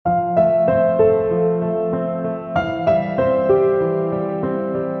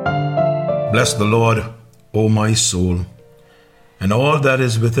Bless the Lord, O my soul, and all that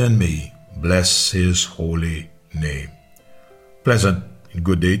is within me, bless his holy name. Pleasant and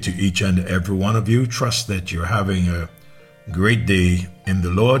good day to each and every one of you. Trust that you're having a great day in the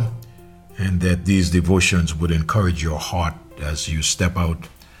Lord, and that these devotions would encourage your heart as you step out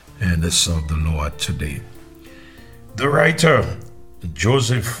and serve the Lord today. The writer,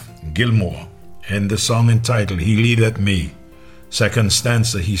 Joseph Gilmore, in the song entitled, He Leadeth Me, second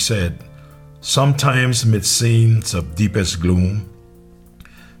stanza, he said, sometimes mid scenes of deepest gloom,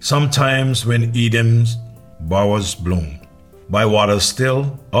 sometimes when Eden's bowers bloom, by waters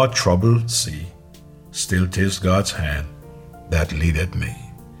still or troubled sea, still 'tis God's hand that leadeth me.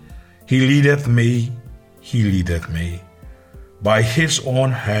 He leadeth me, he leadeth me, by his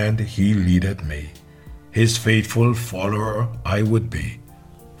own hand he leadeth me. His faithful follower I would be,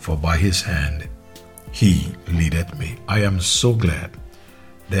 for by his hand he leadeth me. I am so glad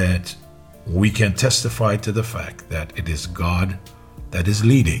that we can testify to the fact that it is God that is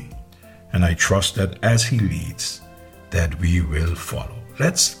leading. And I trust that as he leads, that we will follow.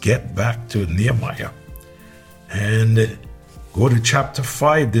 Let's get back to Nehemiah and go to chapter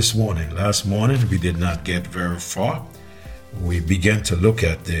 5 this morning. Last morning, we did not get very far. We began to look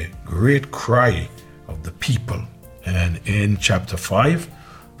at the great cry of the people. And in chapter 5,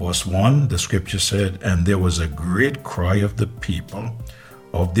 verse 1, the scripture said, and there was a great cry of the people,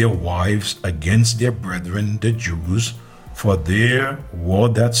 of their wives against their brethren the Jews, for there were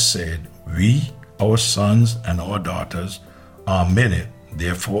that said, we, our sons and our daughters, are many,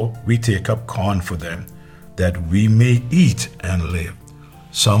 therefore we take up corn for them, that we may eat and live.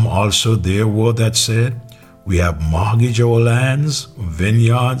 Some also there were that said, we have mortgaged our lands,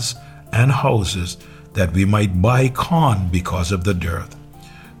 vineyards, and houses, that we might buy corn because of the dearth.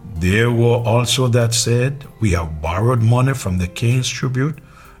 There were also that said, we have borrowed money from the king's tribute,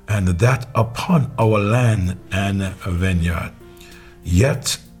 and that upon our land and vineyard.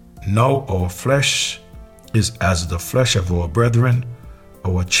 Yet now our flesh is as the flesh of our brethren,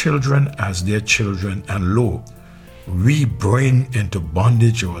 our children as their children, and lo, we bring into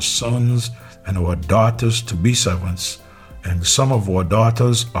bondage our sons and our daughters to be servants, and some of our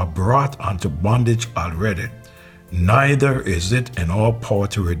daughters are brought unto bondage already. Neither is it in our power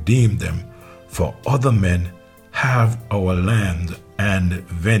to redeem them, for other men have our land and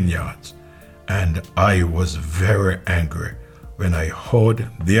vineyards. And I was very angry when I heard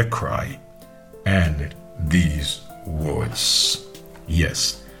their cry and these words.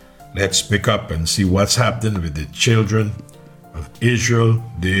 Yes, let's pick up and see what's happening with the children of Israel.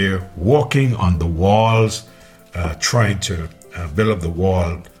 They're walking on the walls, trying to build up the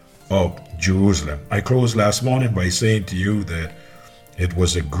wall of Jerusalem. I closed last morning by saying to you that it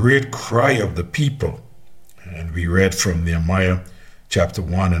was a great cry of the people. And we read from Nehemiah chapter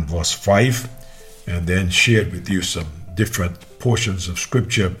 1 and verse 5, and then shared with you some different portions of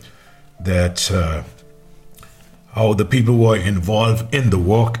scripture that how the people were involved in the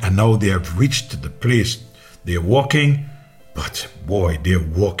work, and now they have reached the place they're walking, but boy, they're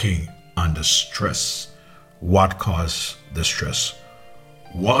walking under stress. What caused the stress?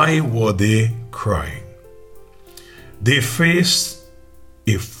 Why were they crying? They faced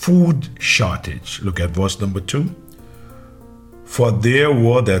a food shortage. Look at verse number 2. For there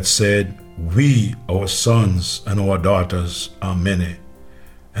were that said, we, our sons and our daughters, are many,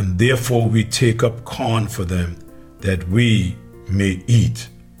 and therefore we take up corn for them, that we may eat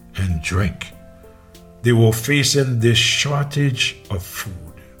and drink. They were facing this shortage of food.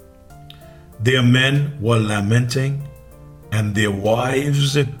 Their men were lamenting, and their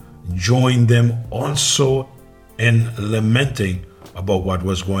wives joined them also in lamenting about what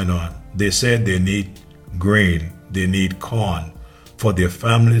was going on. They said they need grain, they need corn for their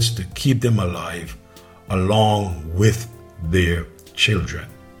families to keep them alive, along with their children.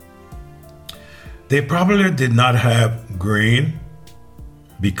 They probably did not have grain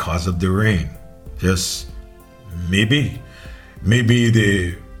because of the rain. Just maybe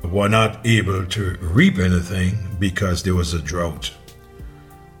they were not able to reap anything because there was a drought.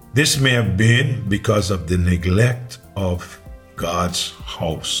 This may have been because of the neglect of God's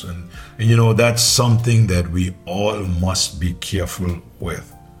house. And you know, that's something that we all must be careful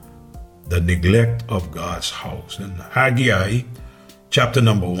with. The neglect of God's house. In Haggai, chapter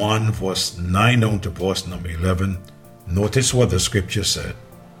number 1, verse 9 down to verse number 11, notice what the scripture said.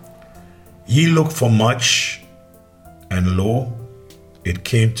 Ye look for much, and lo, it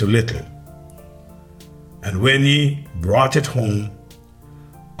came to little. And when ye brought it home,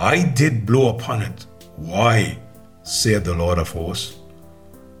 I did blow upon it. Why, saith the Lord of hosts?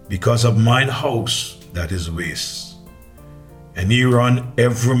 Because of mine house that is waste. and ye run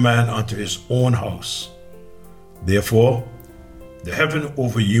every man unto his own house. Therefore, the heaven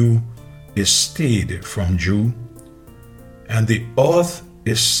over you is stayed from dew, and the earth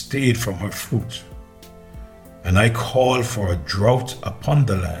is stayed from her fruit. And I call for a drought upon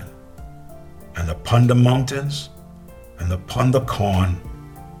the land, and upon the mountains, and upon the corn,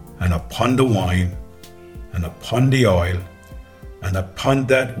 and upon the wine, and upon the oil, and upon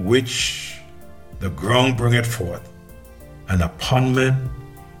that which the ground bringeth forth, and upon men,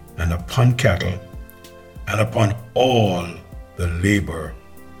 and upon cattle, and upon all the labor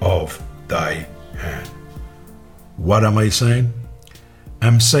of thy hand. What am I saying?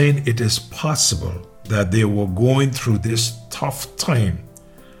 I'm saying it is possible that they were going through this tough time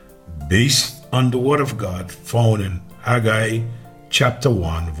based on the word of God found in Haggai chapter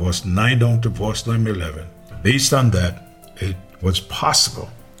 1, verse 9 down to verse number 11. Based on that, it was possible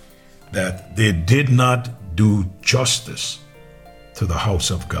that they did not do justice to the house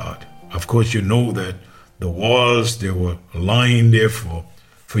of God. Of course, you know that the walls, they were lying there for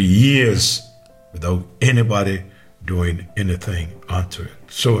years without anybody doing anything unto it.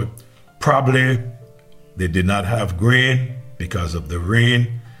 So probably they did not have grain because of the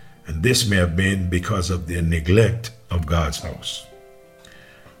rain, and this may have been because of their neglect of God's house.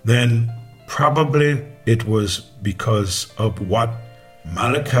 Then probably it was because of what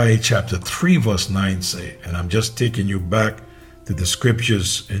Malachi chapter 3 verse 9 say. And I'm just taking you back to the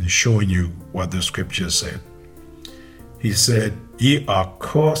scriptures and showing you what the scriptures said. He said, ye are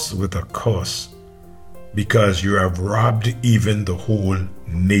cursed with a curse, because you have robbed even the whole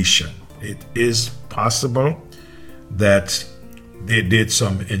nation. It is possible that they did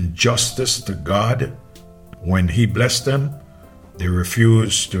some injustice to God when he blessed them. They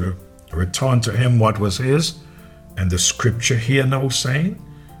refused to return to him what was his. And the scripture here now saying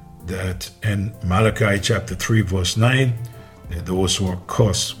that in Malachi chapter 3 verse 9, that those who are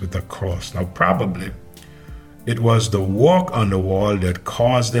cursed with a curse. Now probably it was the work on the wall that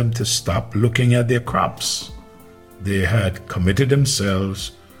caused them to stop looking at their crops. They had committed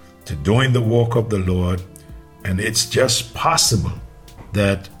themselves to doing the work of the Lord, and it's just possible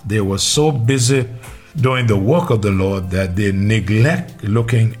that they were so busy doing the work of the Lord that they neglect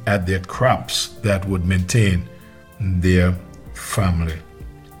looking at their crops that would maintain their family.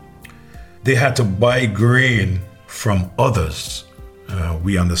 They had to buy grain from others.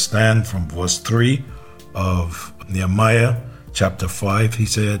 We understand from verse 3 of Nehemiah chapter 5, he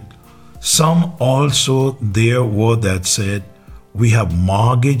said, some also there were that said, we have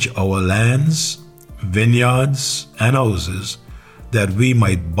mortgaged our lands, vineyards, and houses, that we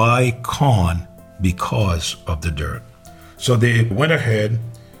might buy corn because of the dirt. So they went ahead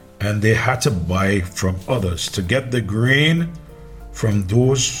and they had to buy from others. To get the grain from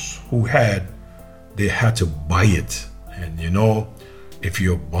those who had, they had to buy it. And you know, if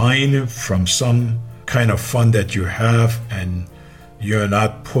you're buying from some kind of fund that you have and you're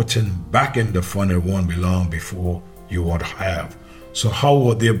not putting back in the fund, it won't be long before you won't have. So how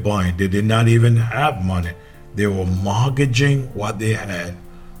were they buying? They did not even have money. They were mortgaging what they had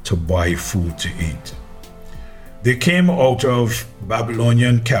to buy food to eat. They came out of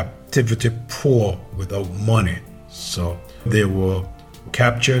Babylonian captivity poor without money. So they were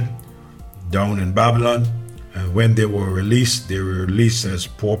captured down in Babylon, and when they were released as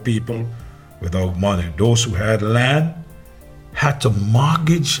poor people without money. Those who had land had to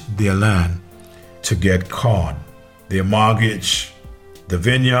mortgage their land to get corn. They mortgaged the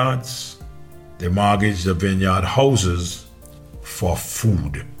vineyards, they mortgaged the vineyard houses for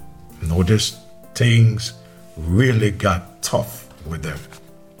food. Notice things really got tough with them.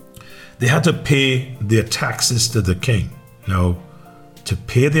 They had to pay their taxes to the king. Now, to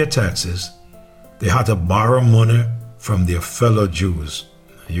pay their taxes, they had to borrow money from their fellow Jews.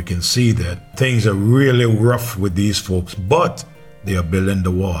 You can see that things are really rough with these folks, but they are building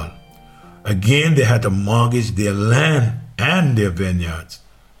the wall. Again, they had to mortgage their land and their vineyards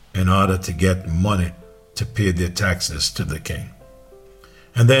in order to get money to pay their taxes to the king.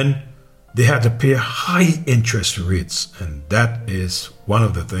 And then they had to pay high interest rates, and that is one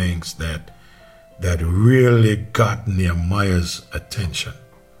of the things that really got Nehemiah's attention.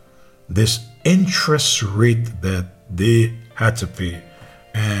 This interest rate that they had to pay.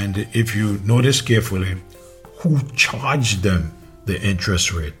 And if you notice carefully, who charged them the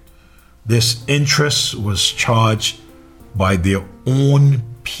interest rate? This interest was charged by their own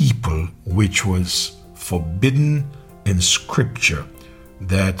people, which was forbidden in Scripture,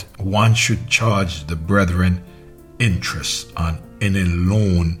 that one should charge the brethren interest on any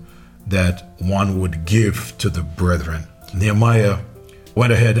loan that one would give to the brethren. Nehemiah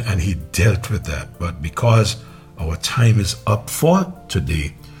went ahead and he dealt with that, but because our time is up for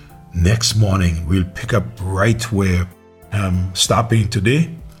today. Next morning, we'll pick up right where I'm stopping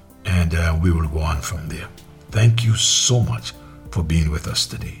today, and we will go on from there. Thank you so much for being with us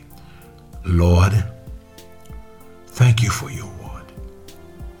today. Lord, thank you for your word.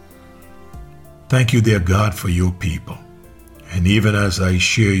 Thank you, dear God, for your people. And even as I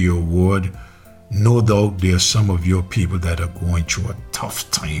share your word, no doubt there are some of your people that are going through a tough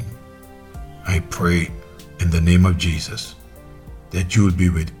time. I pray in the name of Jesus that you will be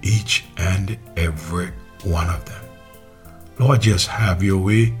with each and every one of them. Lord, just have your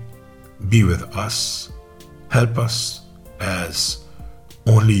way. Be with us. Help us as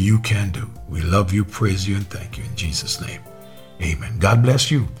only you can do. We love you, praise you, and thank you in Jesus' name. Amen. God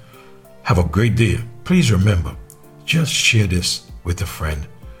bless you. Have a great day. Please remember, just share this with a friend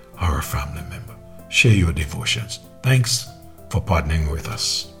or a family member. Share your devotions. Thanks for partnering with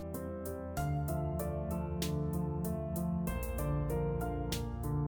us.